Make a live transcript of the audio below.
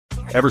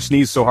Ever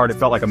sneezed so hard it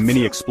felt like a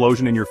mini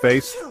explosion in your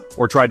face?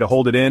 Or tried to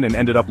hold it in and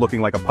ended up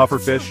looking like a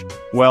pufferfish?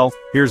 Well,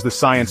 here's the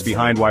science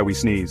behind why we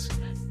sneeze.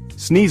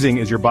 Sneezing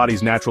is your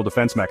body's natural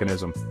defense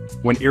mechanism.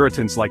 When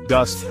irritants like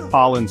dust,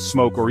 pollen,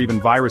 smoke, or even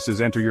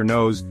viruses enter your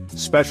nose,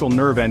 special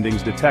nerve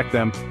endings detect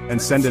them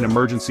and send an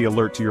emergency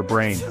alert to your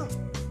brain.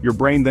 Your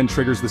brain then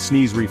triggers the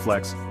sneeze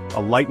reflex,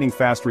 a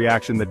lightning-fast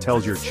reaction that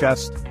tells your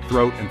chest,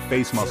 throat, and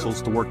face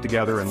muscles to work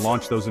together and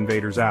launch those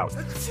invaders out.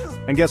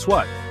 And guess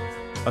what?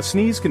 A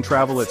sneeze can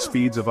travel at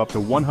speeds of up to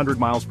 100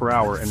 miles per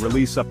hour and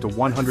release up to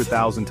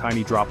 100,000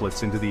 tiny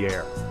droplets into the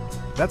air.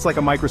 That's like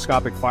a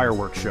microscopic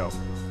fireworks show,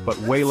 but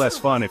way less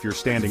fun if you're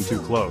standing too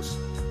close.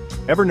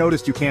 Ever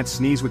noticed you can't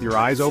sneeze with your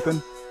eyes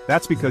open?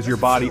 That's because your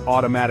body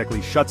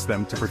automatically shuts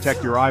them to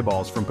protect your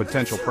eyeballs from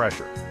potential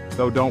pressure.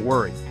 Though don't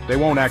worry, they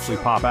won't actually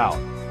pop out.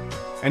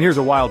 And here's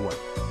a wild one.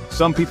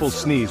 Some people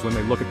sneeze when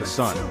they look at the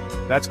sun.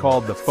 That's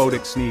called the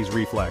photic sneeze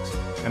reflex,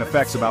 and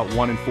affects about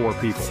 1 in 4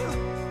 people.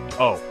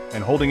 Oh,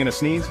 and holding in a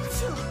sneeze?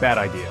 Bad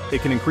idea.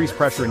 It can increase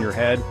pressure in your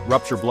head,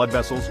 rupture blood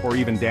vessels, or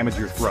even damage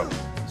your throat.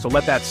 So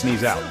let that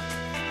sneeze out.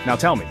 Now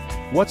tell me,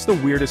 what's the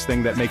weirdest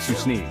thing that makes you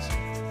sneeze?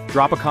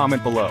 Drop a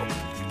comment below.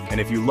 And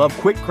if you love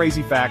quick,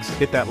 crazy facts,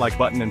 hit that like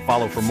button and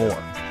follow for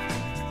more.